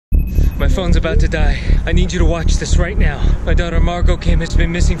phone's about to die. I need you to watch this right now. My daughter Margot Kim has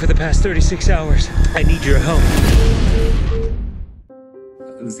been missing for the past 36 hours. I need your help.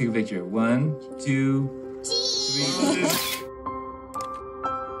 Let's take a picture. 1, 2, 3.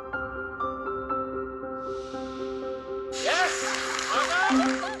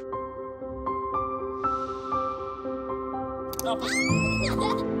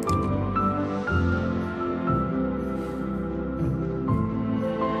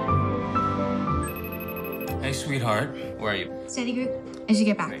 Hey, sweetheart. Where are you? Study group, as you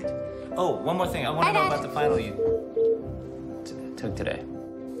get back. Great. Oh, one more thing. I want to know about the final you took today.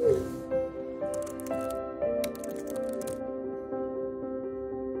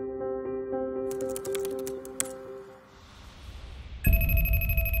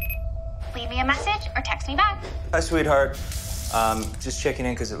 Leave me a message or text me back. Hi, sweetheart. Just checking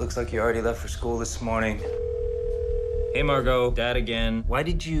in because it looks like you already left for school this morning. Hey, Margot. Dad again. Why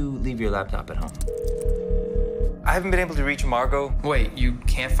did you leave your laptop at home? I haven't been able to reach Margot. Wait, you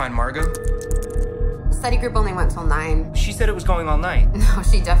can't find Margot? Study group only went till 9. She said it was going all night. No,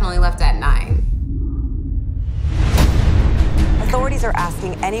 she definitely left at 9. Authorities are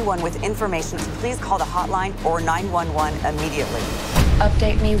asking anyone with information to please call the hotline or 911 immediately.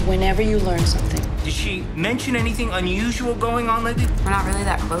 Update me whenever you learn something. Did she mention anything unusual going on lately? We're not really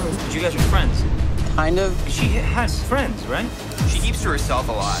that close. But you guys are friends. Kind of. She has friends, right? She keeps to herself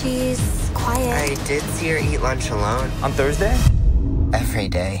a lot. She's quiet. I did see her eat lunch alone. On Thursday? Every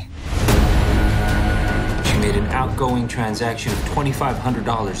day. She made an outgoing transaction of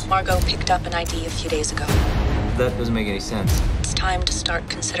 $2,500. Margot picked up an ID a few days ago. That doesn't make any sense. It's time to start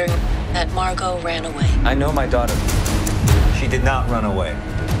considering that Margot ran away. I know my daughter. She did not run away.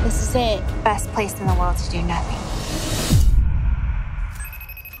 This is it. Best place in the world to do nothing.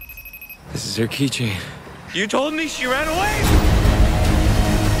 This is her keychain. You told me she ran away?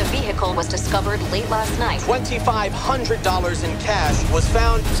 The vehicle was discovered late last night. $2,500 in cash was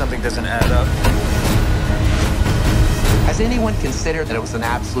found. Something doesn't add up. Has anyone considered that it was an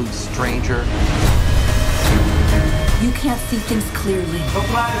absolute stranger? You can't see things clearly.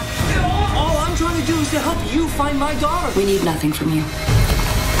 All I'm trying to do is to help you find my daughter. We need nothing from you.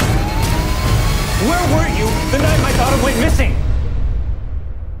 Where were you the night my daughter went missing?